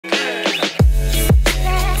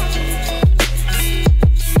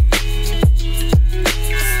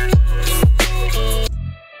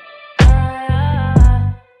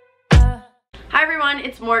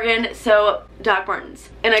Marten, so Doc Martens.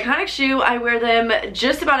 An iconic shoe, I wear them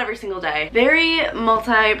just about every single day. Very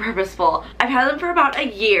multi-purposeful. I've had them for about a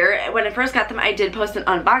year. When I first got them, I did post an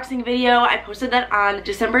unboxing video. I posted that on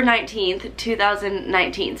December 19th,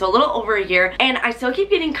 2019, so a little over a year, and I still keep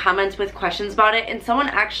getting comments with questions about it, and someone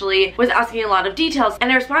actually was asking a lot of details,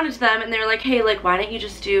 and I responded to them, and they were like, hey, like, why don't you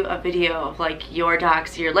just do a video of like your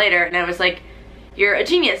Docs a year later? And I was like, you're a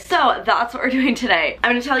genius. So that's what we're doing today.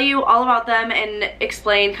 I'm gonna tell you all about them and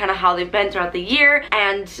explain kind of how they've been throughout the year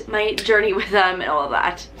and my journey with them and all of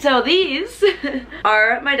that. So these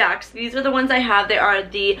are my Docs. These are the ones I have. They are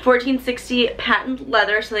the 1460 patent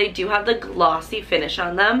leather, so they do have the glossy finish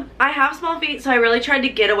on them. I have small feet, so I really tried to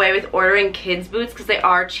get away with ordering kids boots because they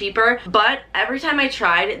are cheaper, but every time I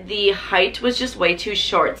tried, the height was just way too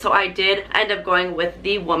short, so I did end up going with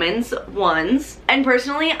the women's ones. And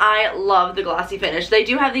personally, I love the glossy finish. They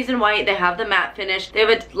do have these in white, they have the matte finish, they have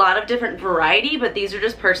a lot of different variety, but these are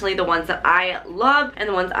just personally the ones that I love and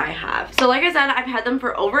the ones I have. So like I said, I've had them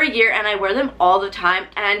for over a year and I wear them all the time,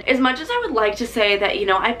 and as much as I would like to say that, you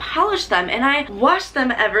know, I polish them and I wash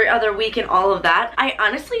them every other week and all of that, I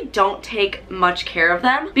honestly don't take much care of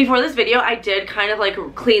them. Before this video, I did kind of like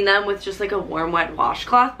clean them with just like a warm wet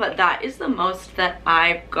washcloth, but that is the most that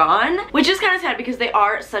I've gone, which is kind of sad because they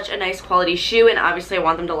are such a nice quality shoe and obviously I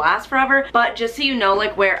want them to last forever. But just so you know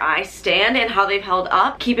like where I stand and how they've held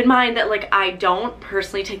up, keep in mind that like I don't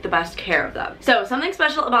personally take the best care of them. So something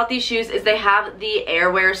special about these shoes is they have the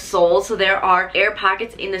airwear sole, so there are air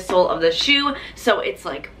pockets in the sole of the shoe, so it's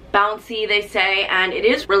like bouncy, they say, and it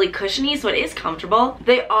is really cushiony, so it is comfortable.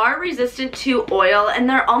 They are resistant to oil and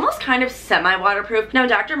they're almost kind of semi-waterproof. Now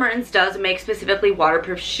Dr. Martens does make specifically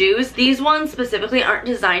waterproof shoes. These ones specifically aren't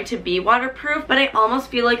designed to be waterproof, but I almost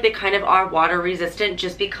feel like they kind of are water resistant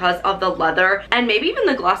just because of the leather, and maybe even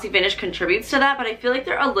the glossy finish contributes to that, but I feel like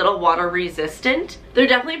they're a little water resistant. They're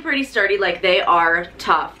definitely pretty sturdy, like they are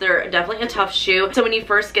tough. They're definitely a tough shoe. So when you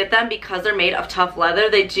first get them, because they're made of tough leather,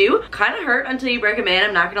 they do kind of hurt until you break them in,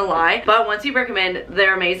 I'm not gonna lie, but once you break them in,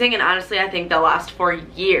 they're amazing, and honestly I think they'll last for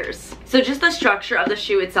years. So just the structure of the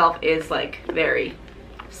shoe itself is like very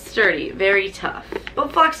sturdy, very tough,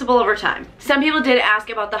 but flexible over time. Some people did ask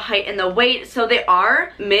about the height and the weight, so they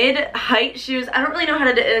are mid-height shoes. I don't really know how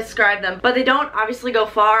to describe them, but they don't obviously go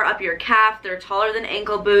far up your calf. They're taller than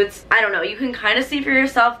ankle boots. I don't know, you can kind of see for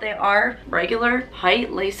yourself, they are regular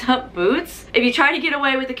height lace-up boots. If you try to get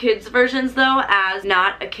away with the kids versions though, as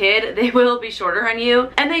not a kid, they will be shorter on you,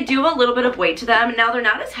 and they do have a little bit of weight to them. Now they're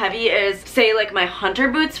not as heavy as say like my hunter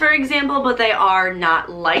boots for example, but they are not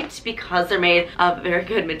light because they're made of very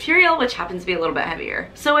good material, which happens to be a little bit heavier.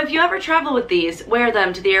 So if you ever travel with these, wear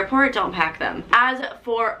them to the airport, don't pack them. As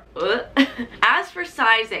for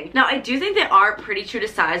sizing, now I do think they are pretty true to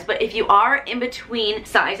size, but if you are in between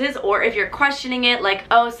sizes, or if you're questioning it like,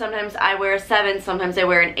 oh, sometimes I wear a 7, sometimes I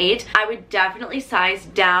wear an 8, I would definitely size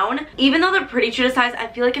down. Even though they're pretty true to size, I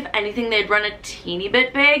feel like if anything they'd run a teeny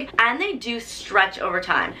bit big, and they do stretch over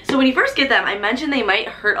time. So when you first get them, I mentioned they might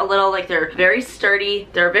hurt a little, like they're very sturdy,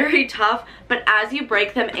 they're very tough, but as you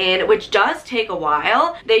break them in, which does take a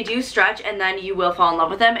while, they do stretch, and then you will fall in love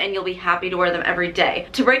with them and you'll be happy to wear them every day.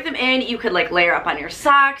 To break them in, you could like layer up on your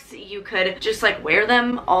socks, you could just like wear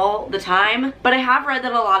them all the time, but I have read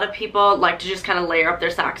that a lot of people like to just kind of layer up their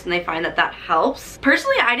socks and they find that that helps.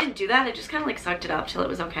 Personally, I didn't do that. I just kind of like sucked it up till it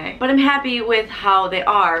was okay, but I'm happy with how they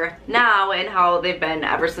are now and how they've been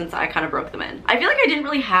ever since I kind of broke them in. I feel like I didn't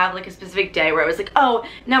really have like a specific day where I was like, oh,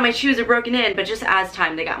 now my shoes are broken in, but just as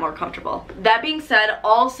time they got more comfortable. That being said,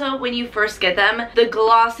 also when you first get them, the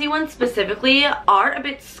glossy ones specifically are a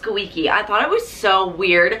bit squeaky. I thought it was so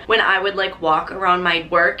weird when I would like walk around my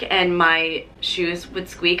work and my shoes would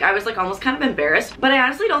squeak. I was like almost kind of embarrassed, but I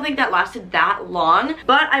honestly don't think that lasted that long.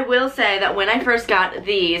 But I will say that when I first got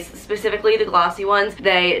these, specifically the glossy ones,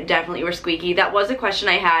 they definitely were squeaky. That was a question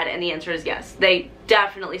I had, and the answer is yes. They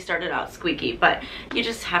definitely started out squeaky, but you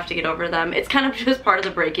just have to get over them. It's kind of just part of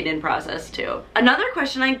the breaking in process too. Another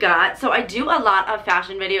question I got, so I do a lot of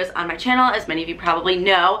fashion videos on my channel, as many of you probably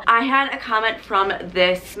know. I had a comment from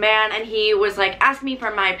this man and he was like asking me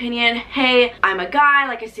for my opinion. Hey, I'm a guy,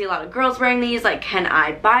 like I see a lot of girls wearing these, like can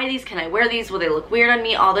I buy these? Can I wear these? Will they look weird on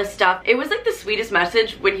me? All this stuff. It was like the sweetest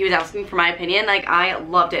message when he was asking for my opinion. Like I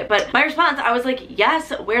loved it. But my response, I was like,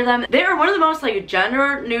 yes, wear them. They are one of the most like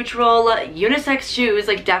gender neutral unisex shoes.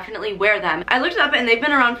 Like definitely wear them. I looked it up and they've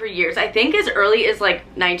been around for years. I think as early as like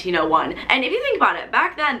 1901. And if you think about it,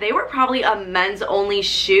 back then they were probably a men's only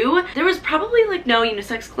shoe. There was probably like no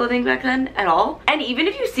unisex clothing back then at all. And even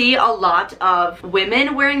if you see a lot of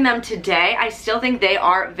women wearing them today, I still think they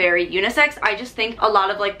are very unisex. I just think a lot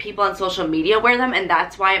of like people on social media wear them, and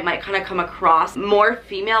that's why it might kind of come across more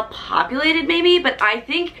female populated maybe, but I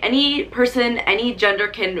think any person, any gender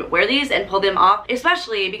can wear these and pull them off,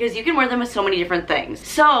 especially because you can wear them with so many different things.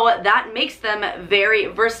 So that makes them very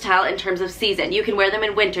versatile in terms of season. You can wear them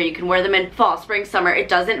in winter, you can wear them in fall, spring, summer, it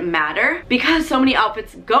doesn't matter because so many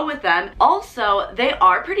outfits go with them. Also, they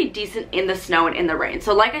are pretty decent in the snow and in the rain.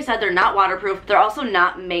 So like I said, they're not waterproof. They're also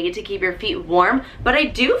not made to keep your feet warm, but I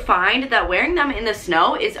do find that wearing them in the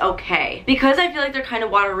snow is okay. Because I feel like they're kind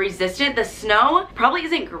of water resistant, the snow probably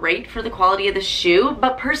isn't great for the quality of the shoe,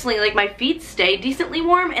 but personally, like my feet stay decently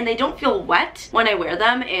warm and they don't feel wet when I wear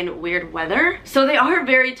them in weird weather. So they are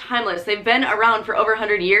very timeless. They've been around for over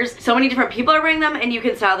 100 years. So many different people are wearing them and you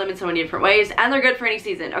can style them in so many different ways, and they're good for any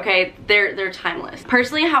season, okay? They're timeless.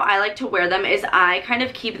 Personally, how I like to wear them is I kind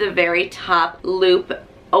of keep the very top loop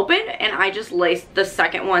open and I just laced the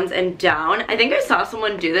second ones and down. I think I saw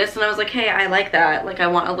someone do this and I was like, hey, I like that. Like I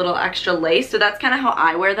want a little extra lace. So that's kind of how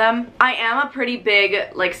I wear them. I am a pretty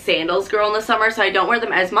big like sandals girl in the summer, so I don't wear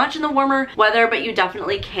them as much in the warmer weather, but you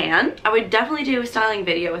definitely can. I would definitely do a styling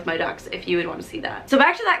video with my ducks if you would want to see that. So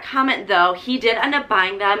back to that comment though, he did end up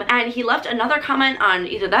buying them and he left another comment on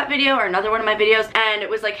either that video or another one of my videos, and it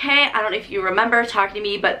was like, hey, I don't know if you remember talking to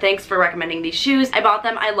me, but thanks for recommending these shoes. I bought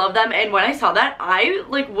them, I love them, and when I saw that, I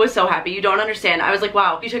like was so happy. You don't understand. I was like,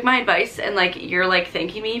 wow, you took my advice and like you're like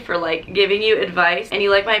thanking me for like giving you advice and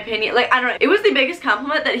you like my opinion. Like I don't know, it was the biggest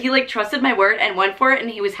compliment that he like trusted my word and went for it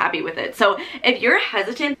and he was happy with it. So if you're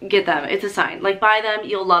hesitant, get them. It's a sign. Like buy them,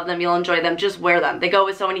 you'll love them, you'll enjoy them. Just wear them. They go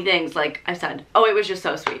with so many things, like I said. Oh, it was just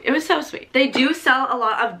so sweet. It was so sweet. They do sell a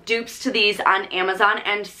lot of dupes to these on Amazon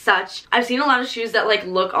and such. I've seen a lot of shoes that like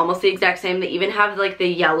look almost the exact same. They even have like the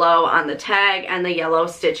yellow on the tag and the yellow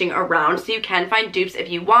stitching around, so you can find dupes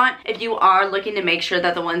if you want. If you are looking to make sure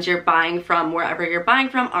that the ones you're buying from wherever you're buying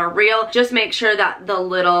from are real, just make sure that the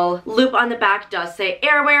little loop on the back does say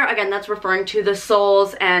Airwear. Again, that's referring to the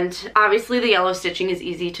soles, and obviously the yellow stitching is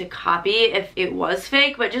easy to copy if it was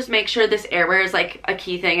fake, but just make sure this Airwear is like a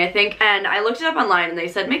key thing, I think. And I looked it up online and they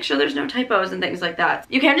said make sure there's no typos and things like that.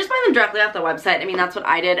 You can just buy them directly off the website. I mean, that's what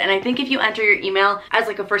I did, and I think if you enter your email as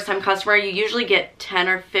like a first-time customer, you usually get 10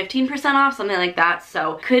 or 15% off, something like that,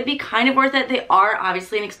 so could be kind of worth it. They are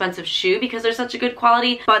obviously an expensive shoe because they're such a good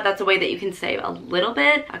quality, but that's a way that you can save a little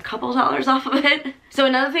bit, a couple dollars off of it. So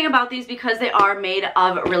another thing about these, because they are made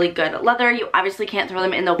of really good leather, you obviously can't throw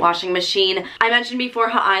them in the washing machine. I mentioned before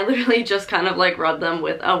how I literally just kind of like rub them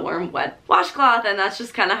with a warm wet washcloth, and that's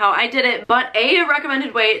just kind of how I did it. But a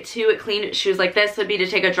recommended way to clean shoes like this would be to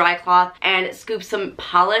take a dry cloth and scoop some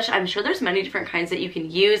polish. I'm sure there's many different kinds that you can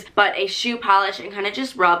use, but a shoe polish, and kind of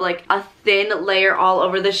just rub like a thin layer all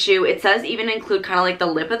over the shoe. It says even include kind of like the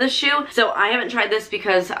lip of the shoe. So I haven't tried this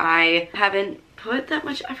because I haven't put that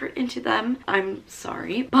much effort into them. I'm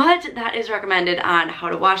sorry, but that is recommended on how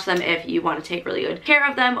to wash them if you want to take really good care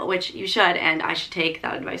of them, which you should, and I should take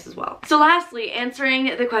that advice as well. So lastly,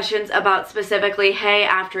 answering the questions about specifically, hey,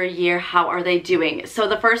 after a year, how are they doing? So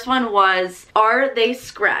the first one was, are they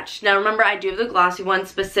scratched? Now remember, I do have the glossy one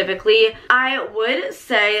specifically. I would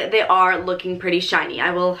say they are looking pretty shiny. I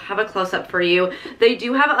will have a close-up for you. They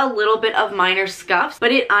do have a little bit of minor scuffs,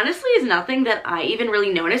 but it honestly is nothing that I even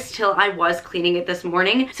really noticed till I was cleaning it this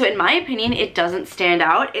morning. So in my opinion, it doesn't stand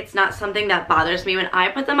out. It's not something that bothers me when I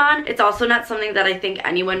put them on. It's also not something that I think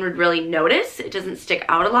anyone would really notice. It doesn't stick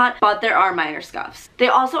out a lot, but there are minor scuffs. They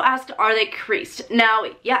also asked, are they creased? Now,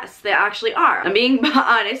 yes, they actually are. I'm being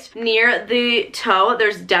honest. Near the toe,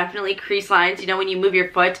 there's definitely crease lines. You know, when you move your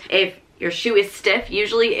foot, if your shoe is stiff,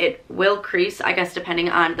 usually it will crease, I guess depending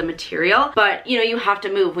on the material, but you know, you have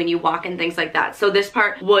to move when you walk and things like that. So this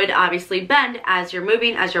part would obviously bend as you're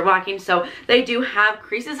moving, as you're walking, so they do have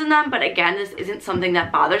creases in them, but again, this isn't something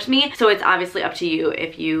that bothers me, so it's obviously up to you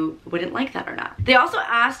if you wouldn't like that or not. They also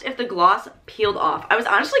asked if the gloss peeled off. I was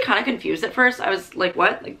honestly kind of confused at first. I was like,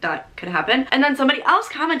 what? Like that could happen? And then somebody else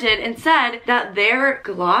commented and said that their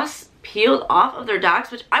gloss peeled off of their docs,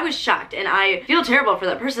 which I was shocked, and I feel terrible for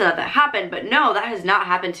that person that happened, but no, that has not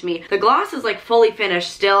happened to me. The gloss is like fully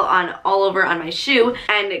finished still on all over on my shoe,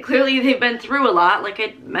 and clearly they've been through a lot. Like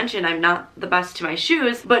I mentioned, I'm not the best to my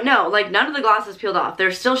shoes, but no, like none of the gloss is peeled off.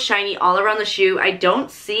 They're still shiny all around the shoe. I don't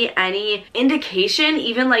see any indication,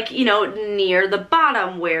 even like, you know, near the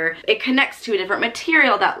bottom where it connects to a different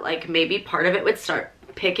material, that like maybe part of it would start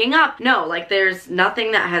picking up. No, like there's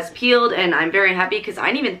nothing that has peeled, and I'm very happy because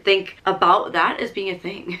I didn't even think about that as being a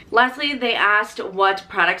thing. Lastly, they asked what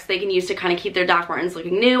products they can use to kind of keep their Doc Martens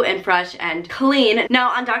looking new and fresh and clean.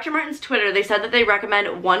 Now on Dr. Martens Twitter, they said that they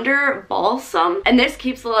recommend Wonder Balsam, and this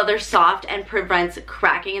keeps the leather soft and prevents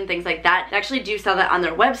cracking and things like that. They actually do sell that on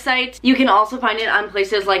their website. You can also find it on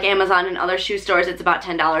places like Amazon and other shoe stores. It's about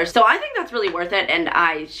 $10. So I think that's really worth it, and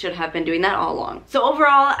I should have been doing that all along. So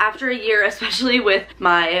overall, after a year, especially with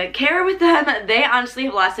my care with them, they honestly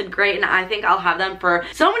have lasted great, and I think I'll have them for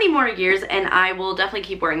so many more years, and I will definitely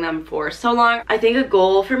keep wearing them for so long. I think a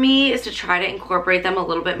goal for me is to try to incorporate them a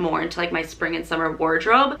little bit more into like my spring and summer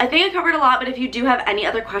wardrobe. I think I covered a lot, but if you do have any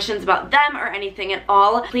other questions about them or anything at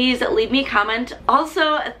all, please leave me a comment.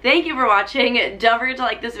 Also, thank you for watching. Don't forget to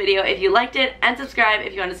like this video if you liked it, and subscribe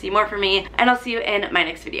if you want to see more from me, and I'll see you in my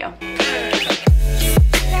next video.